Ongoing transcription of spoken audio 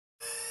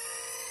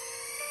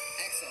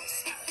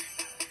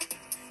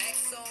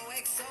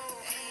XOXO,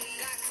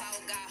 got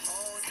clout, got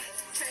hoes.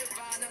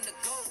 Trayvon, I'm the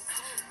GOAT.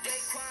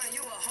 Daquan, you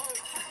a hoe.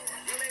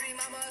 Your baby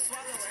mama a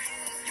swallower.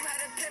 You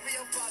had a pimp in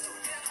your follower.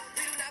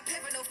 We do not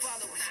pimp no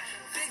followers.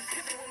 Big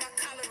pimpin' with my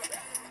collar up.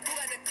 Who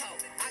got the coat?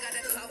 I got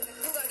the coat.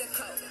 Who got the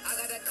coat? I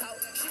got the coat.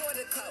 She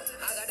want the coat.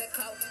 I got the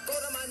coat. Go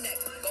to my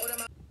neck. Go to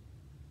my.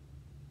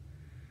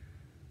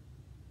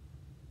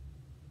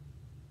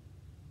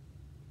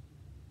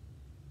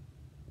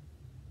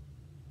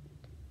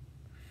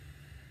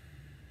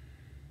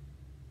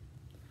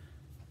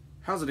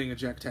 How's it going,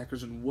 Jack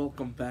Tackers, and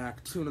welcome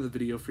back to another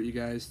video for you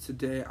guys.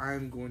 Today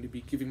I'm going to be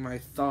giving my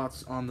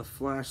thoughts on The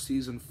Flash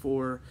Season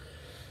 4.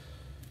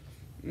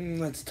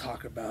 Let's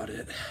talk about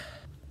it.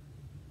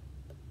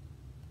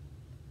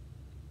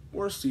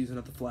 Worst season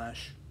of The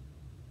Flash.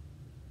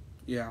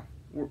 Yeah,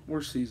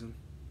 worst season.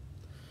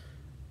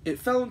 It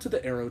fell into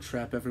the Arrow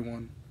trap,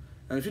 everyone.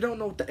 And if you don't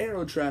know what the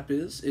Arrow trap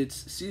is,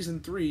 it's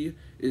Season 3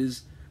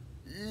 is...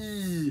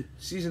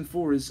 Season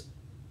 4 is...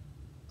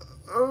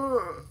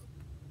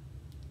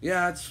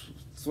 Yeah, it's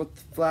what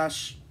the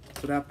Flash,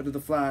 that's what happened to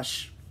the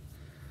Flash.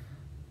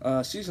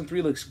 Season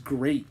 3 looks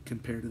great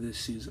compared to this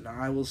season,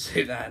 I will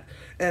say that.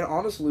 And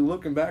honestly,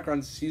 looking back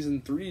on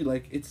Season 3,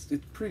 like, it's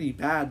pretty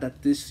bad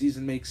that this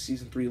season makes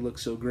Season 3 look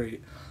so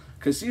great.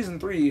 Because Season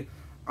 3,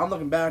 I'm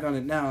looking back on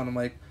it now, and I'm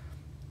like,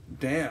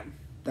 damn,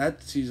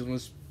 that season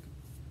was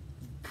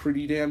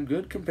pretty damn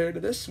good compared to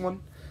this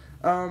one.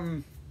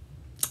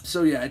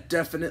 So yeah, it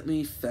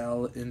definitely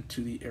fell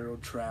into the Arrow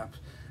trap.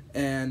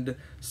 And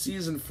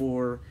Season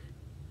 4,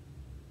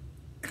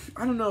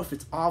 I don't know if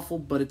it's awful,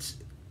 but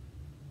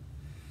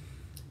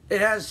it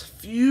has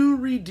few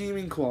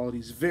redeeming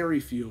qualities, very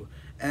few,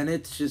 and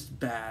it's just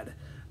bad.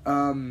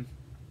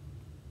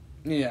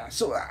 Yeah,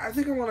 so I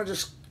think I want to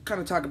just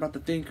kind of talk about the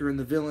Thinker and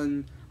the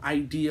villain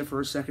idea for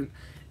a second.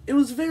 It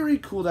was very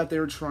cool that they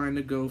were trying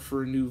to go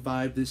for a new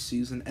vibe this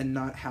season and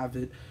not have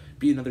it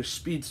be another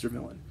speedster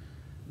villain.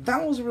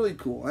 That was really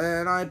cool,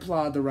 and I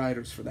applaud the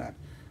writers for that.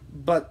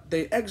 But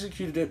they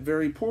executed it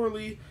very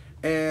poorly,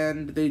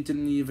 and they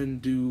didn't even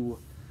do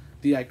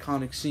the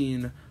iconic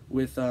scene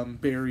with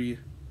Barry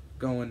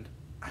going,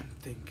 "I'm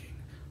thinking."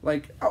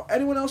 Like,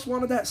 anyone else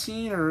wanted that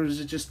scene, or is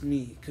it just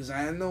me? Because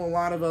I know a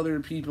lot of other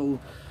people,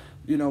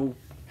 you know,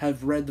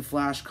 have read the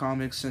Flash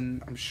comics,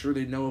 and I'm sure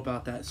they know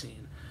about that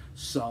scene.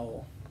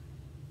 So,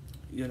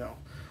 you know.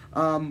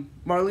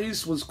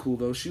 Marlize was cool,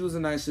 though. She was a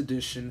nice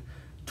addition.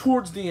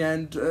 Towards the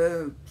end,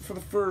 for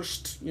the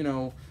first, you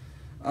know,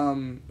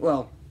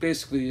 well,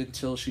 basically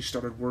until she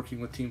started working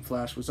with Team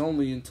Flash, was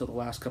only until the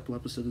last couple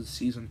episodes of the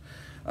season.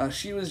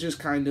 She was just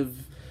kind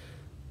of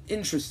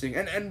interesting,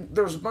 and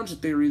there was a bunch of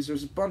theories.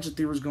 There's a bunch of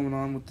theories going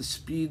on with the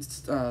Speed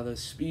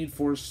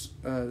Force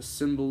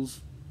symbols,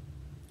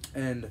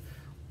 and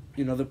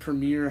you know the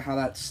premiere, how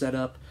that's set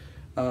up.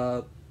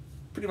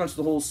 Pretty much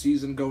the whole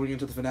season going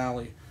into the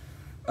finale.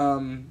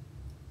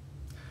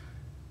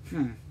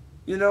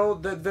 You know,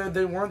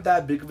 they weren't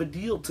that big of a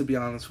deal, to be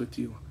honest with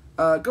you.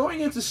 Going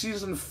into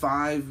Season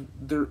 5,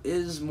 there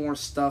is more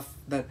stuff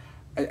that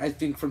I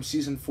think from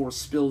Season 4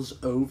 spills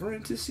over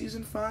into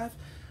Season 5,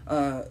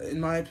 in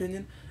my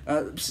opinion.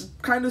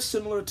 Kind of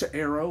similar to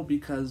Arrow,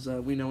 because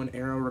we know in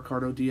Arrow,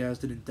 Ricardo Diaz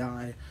didn't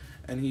die,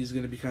 and he's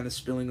going to be kind of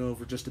spilling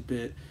over just a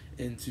bit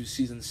into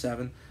Season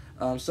 7.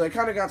 So I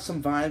kind of got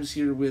some vibes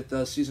here with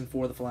Season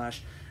 4 of The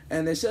Flash,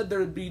 and they said there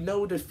would be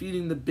no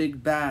defeating the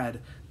big bad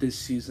this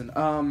season.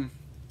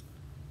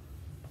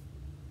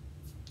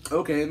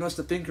 Okay, unless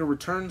the Thinker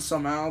returns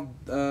somehow,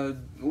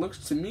 looks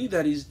to me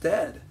that he's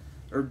dead,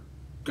 or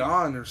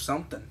gone, or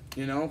something,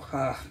 you know,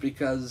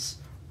 because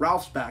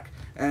Ralph's back,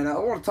 and I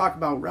want to talk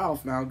about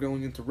Ralph now,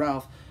 going into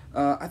Ralph.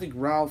 I think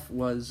Ralph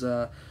was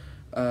a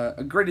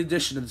great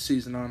addition to the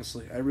season,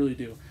 honestly, I really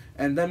do,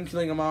 and them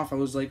killing him off, I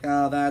was like,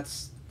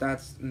 that's,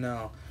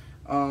 no,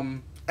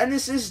 and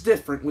this is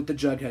different with the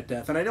Jughead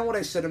death, and I know what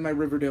I said in my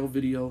Riverdale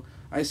video.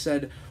 I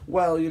said,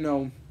 well, you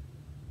know,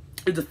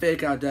 it's a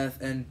fake-out death,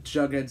 and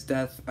Jughead's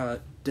death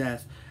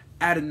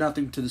added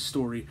nothing to the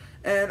story,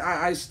 and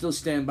I still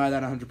stand by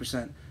that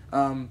 100%.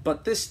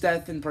 But this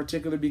death in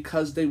particular,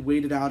 because they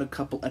waited out a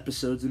couple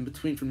episodes in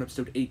between from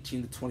episode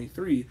 18 to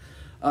 23,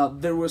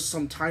 there was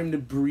some time to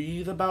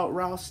breathe about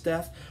Ralph's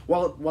death.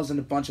 While it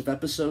wasn't a bunch of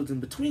episodes in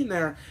between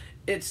there,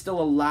 it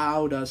still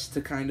allowed us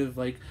to kind of,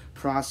 like,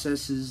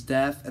 process his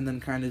death and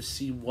then kind of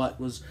see what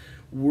was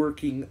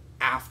working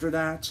after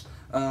that,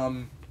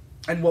 and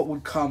what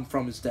would come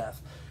from his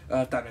death.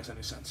 If that makes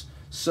any sense.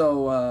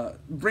 So,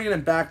 bringing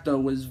him back, though,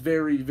 was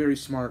very, very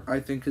smart, I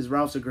think, because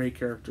Ralph's a great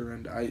character,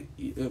 and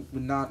it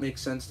would not make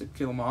sense to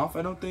kill him off,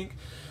 I don't think.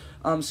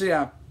 So,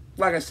 yeah,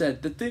 like I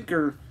said, the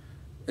Thinker,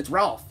 it's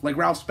Ralph. Like,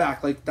 Ralph's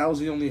back. Like, that was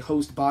the only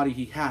host body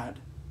he had.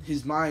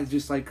 His mind's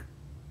just, like,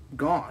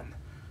 gone.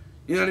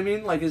 You know what I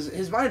mean? Like,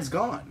 his mind's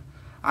gone.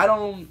 I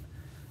don't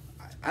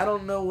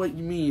know what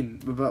you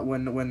mean about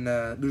when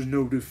there's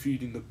no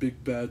defeating the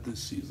big bad this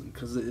season,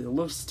 because it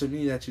looks to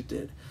me that you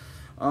did.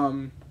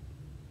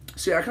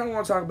 So yeah, I kind of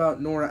want to talk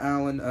about Nora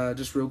Allen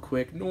just real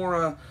quick.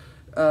 Nora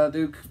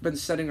they've been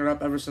setting her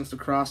up ever since the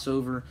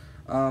crossover,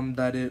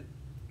 that it,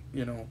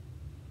 you know,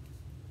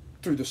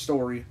 through the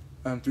story,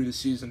 through the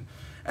season.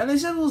 And they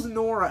said it was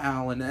Nora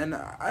Allen, and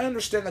I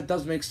understand that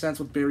does make sense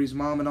with Barry's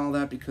mom and all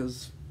that,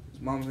 because his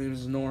mom's name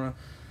is Nora.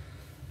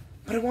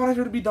 But I wanted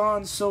her to be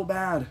Dawn so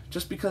bad,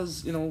 just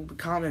because, you know, the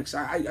comics.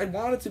 I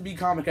want it to be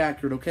comic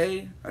accurate,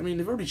 okay? I mean,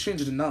 they've already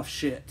changed enough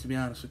shit, to be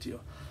honest with you.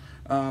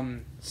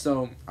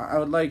 So I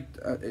would like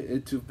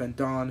it to have been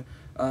Dawn.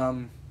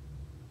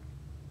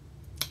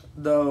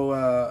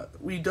 Though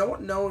we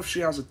don't know if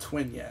she has a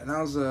twin yet, and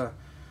that was a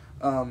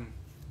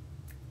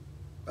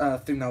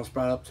thing that was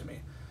brought up to me.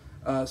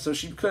 So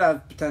she could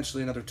have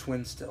potentially another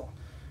twin still.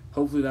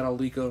 Hopefully that'll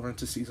leak over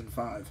into Season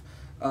 5.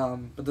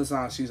 But that's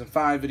not a Season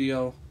 5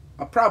 video.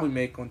 I'll probably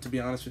make one, to be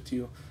honest with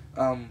you,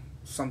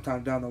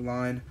 sometime down the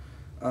line.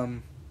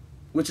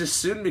 Which is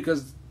soon,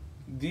 because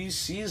these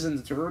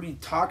seasons, they're already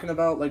talking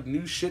about, like,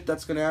 new shit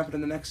that's going to happen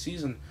in the next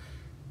season.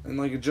 And,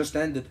 like, it just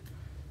ended.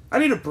 I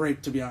need a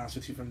break, to be honest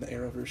with you, from the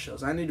Arrowverse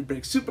shows. I need a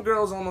break.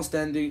 Supergirl's almost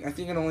ending. I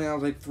think it only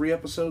has, like, 3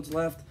 episodes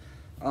left.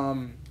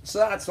 So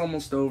that's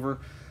almost over.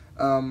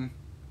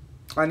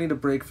 I need a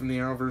break from the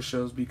Arrowverse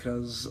shows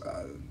because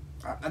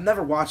I've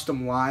never watched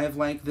them live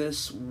like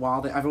this.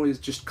 I've always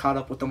just caught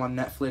up with them on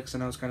Netflix,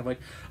 and I was kind of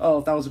like, oh,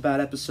 if that was a bad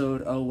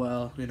episode, oh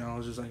well, you know. I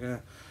was just like,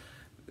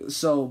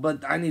 So,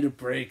 but I need a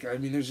break. I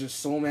mean, there's just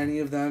so many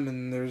of them,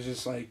 and there's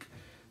just like,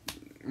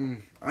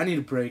 I need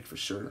a break for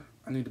sure.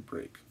 I need a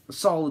break, a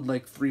solid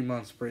like 3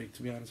 months break,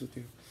 to be honest with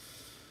you.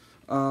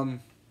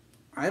 I'm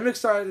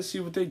excited to see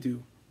what they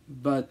do,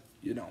 but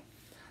you know,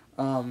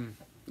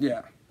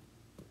 yeah.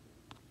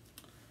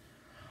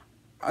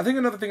 I think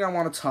another thing I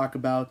want to talk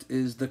about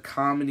is the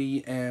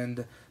comedy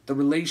and the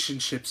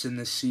relationships in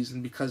this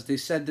season, because they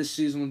said this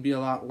season would be a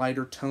lot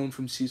lighter tone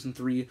from Season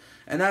 3,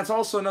 and that's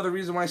also another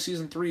reason why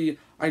Season 3,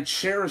 I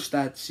cherish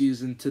that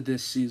season to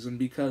this season,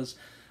 because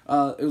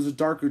it was a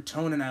darker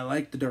tone, and I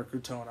like the darker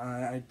tone.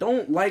 I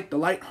don't like the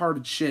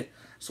lighthearted shit.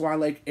 That's why I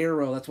like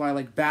Arrow. That's why I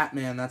like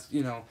Batman. That's,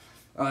 you know,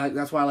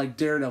 that's why I like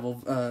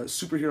Daredevil.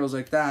 Superheroes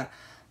like that.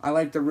 I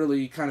like the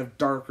really kind of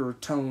darker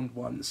toned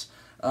ones.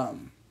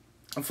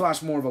 And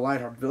Flash more of a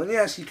lighthearted villain.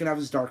 Yes, he can have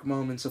his dark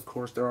moments. Of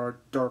course, there are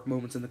dark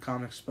moments in the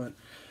comics, but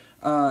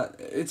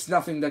it's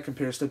nothing that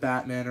compares to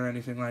Batman or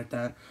anything like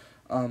that.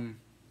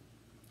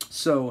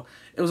 So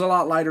it was a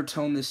lot lighter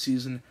tone this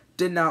season.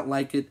 Did not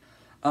like it.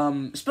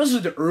 Especially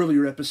the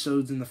earlier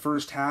episodes in the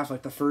first half,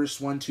 like the first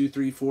 1, 2,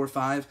 3, 4,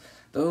 5.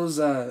 Those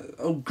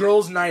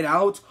Girls' Night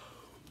Out.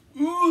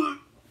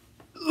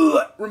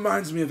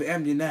 Reminds me of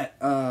Amunet,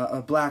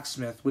 a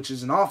blacksmith, which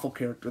is an awful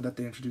character that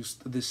they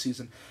introduced this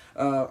season.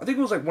 I think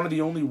it was like one of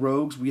the only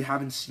rogues we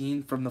haven't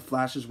seen from the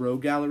Flash's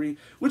Rogue Gallery,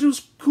 which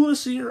was cool to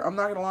see her, I'm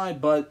not gonna lie,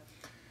 but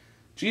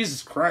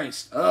Jesus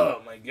Christ,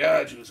 oh my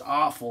God, she was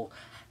awful.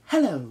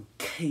 Hello,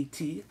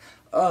 Katie.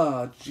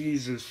 Oh,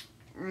 Jesus.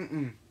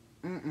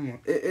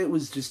 It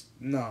was just,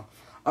 no.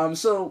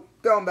 So,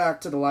 going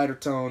back to the lighter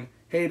tone,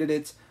 hated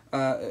it.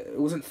 It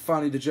wasn't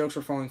funny, the jokes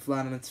were falling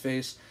flat on its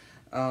face.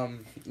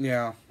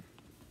 Yeah.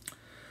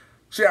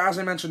 So yeah, as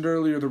I mentioned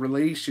earlier, the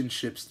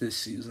relationships this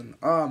season.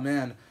 Oh,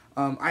 man.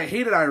 I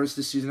hated Iris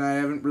this season. I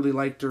haven't really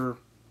liked her,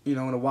 you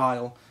know, in a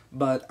while.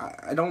 But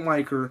I don't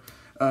like her.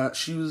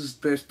 She was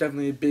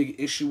definitely a big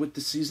issue with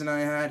the season I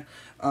had.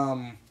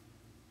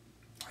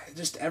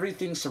 Just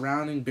everything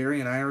surrounding Barry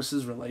and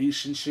Iris's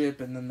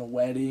relationship, and then the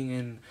wedding,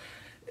 and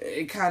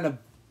it kind of,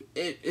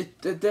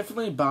 it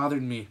definitely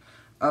bothered me.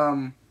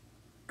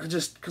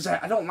 Just because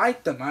I don't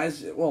like them. I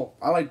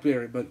like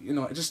Barry, but, you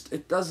know,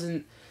 it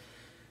doesn't,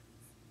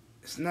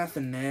 it's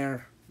nothing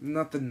there.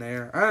 Nothing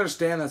there. I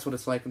understand that's what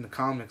it's like in the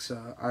comics.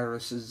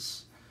 Iris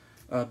is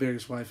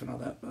Barry's wife and all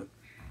that, but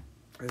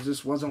it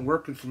just wasn't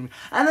working for me.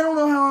 And I don't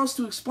know how else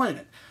to explain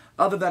it,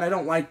 other than I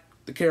don't like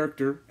the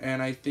character,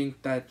 and I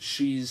think that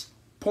she's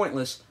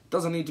pointless.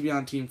 Doesn't need to be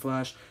on Team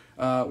Flash.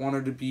 Want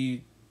her to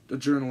be a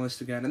journalist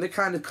again. And they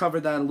kind of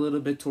covered that a little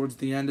bit towards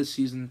the end of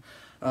Season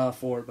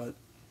 4, but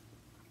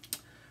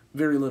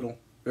very little.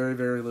 Very,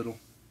 very little.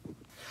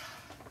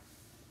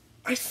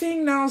 I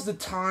think now's the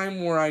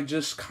time where I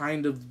just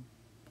kind of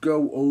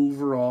go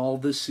over all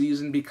this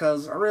season,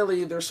 because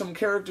really there's some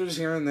characters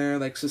here and there,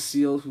 like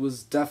Cecile, who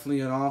was definitely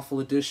an awful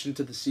addition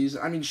to the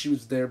season. I mean, she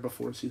was there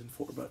before Season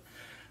 4, but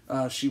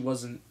she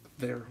wasn't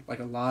there like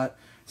a lot.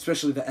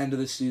 Especially the end of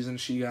the season,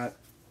 she got,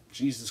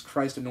 Jesus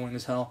Christ, annoying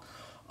as hell.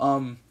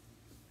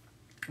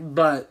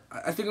 But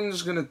I think I'm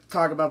just going to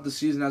talk about the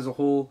season as a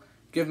whole,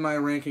 give my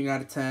ranking out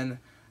of 10,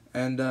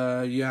 and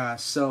yeah,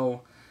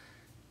 so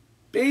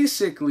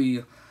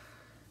basically,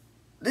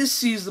 this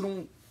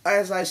season,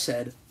 as I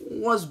said,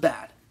 was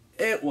bad.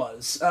 It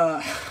was.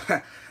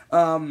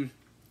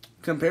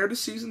 Compared to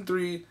Season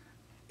 3,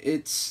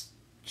 it's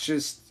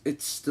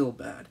still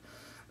bad.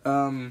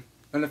 And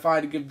if I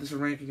had to give this a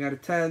ranking out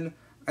of 10,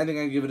 I think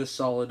I'd give it a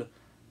solid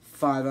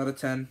 5 out of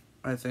 10,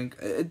 I think.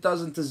 It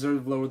doesn't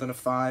deserve lower than a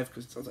 5,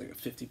 because it's like a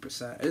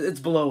 50%. It's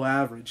below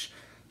average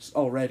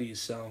already,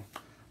 so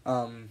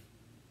I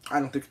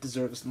don't think it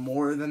deserves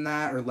more than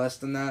that or less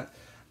than that.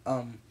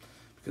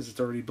 because it's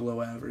already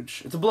below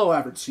average. It's a below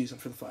average season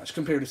for The Flash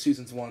compared to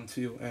seasons 1,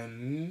 2,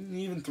 and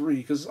even 3,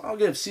 because I'll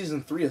give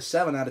season 3 a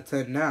 7 out of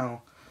 10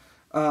 now.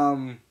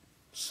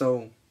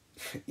 So,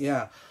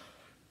 yeah.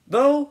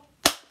 Though,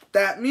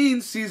 that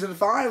means season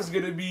 5 is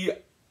going to be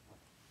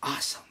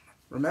awesome.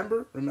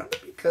 Remember?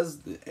 Because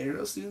the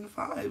Arrow season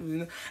 5.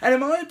 And in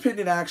my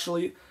opinion,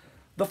 actually,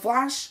 The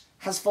Flash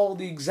has followed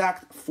the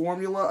exact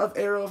formula of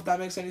Arrow, if that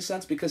makes any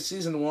sense, because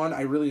season 1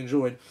 I really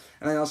enjoyed,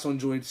 and I also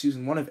enjoyed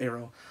season 1 of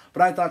Arrow.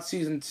 But I thought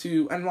season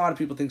 2, and a lot of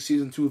people think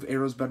season 2 of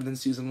Arrow is better than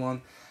season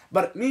 1.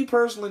 But me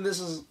personally, this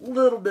is a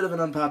little bit of an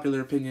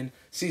unpopular opinion.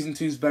 Season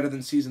 2 is better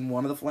than season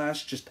 1 of The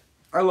Flash.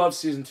 I love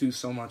season 2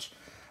 so much.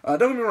 Don't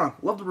get me wrong,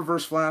 love the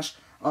Reverse Flash,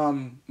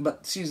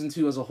 but season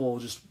 2 as a whole,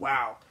 just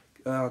wow.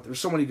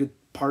 There's so many good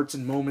parts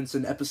and moments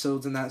and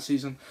episodes in that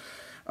season.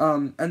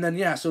 And then,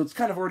 yeah, so it's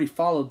kind of already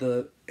followed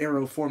the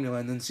Arrow formula,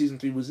 and then season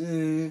 3 was,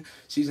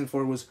 season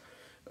 4 was,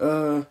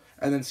 and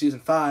then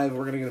season 5,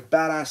 we're going to get a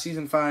badass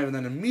season 5, and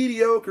then a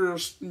mediocre,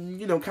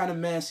 kind of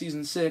meh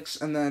season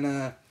 6, and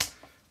then,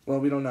 well,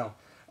 we don't know.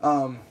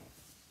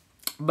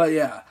 But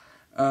yeah,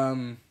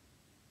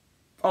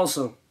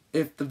 also,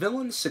 if the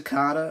villain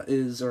Cicada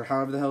is, or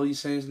however the hell you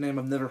say his name,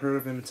 I've never heard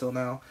of him until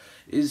now,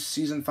 is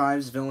season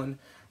 5's villain,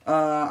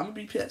 I'm going to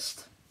be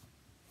pissed.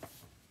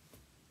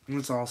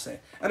 That's all I'll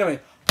say. Anyway,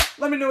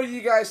 let me know what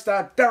you guys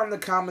thought down in the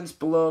comments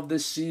below of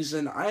this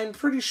season. I'm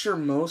pretty sure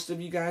most of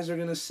you guys are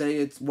going to say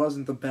it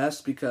wasn't the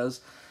best,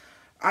 because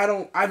I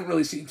haven't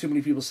really seen too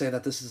many people say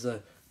that this is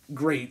a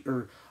great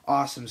or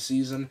awesome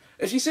season.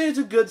 If you say it's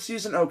a good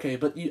season, okay,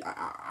 but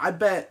I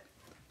bet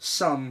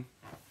some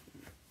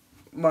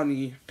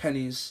money,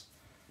 pennies,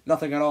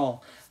 nothing at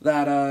all,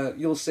 that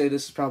you'll say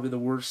this is probably the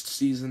worst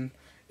season.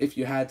 If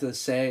you had to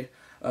say,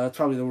 it's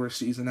probably the worst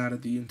season out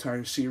of the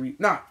entire series.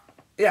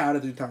 Out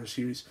of the entire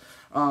series.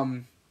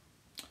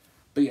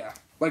 But yeah,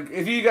 like,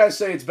 if you guys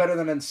say it's better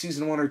than in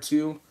season 1 or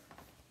 2,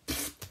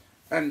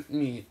 and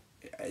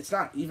it's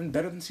not even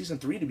better than season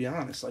 3, to be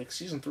honest. Like,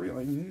 season 3,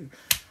 like,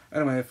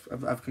 Anyway,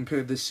 I've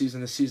compared this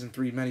season to season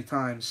 3 many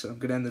times, so I'm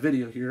going to end the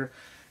video here.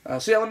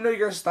 So yeah, let me know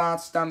your guys'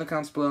 thoughts down in the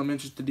comments below. I'm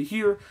interested to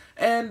hear.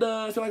 And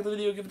if you like the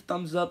video, give it a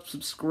thumbs up,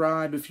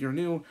 subscribe if you're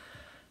new.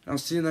 I'll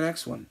see you in the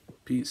next one.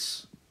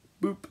 Peace.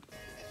 Boop.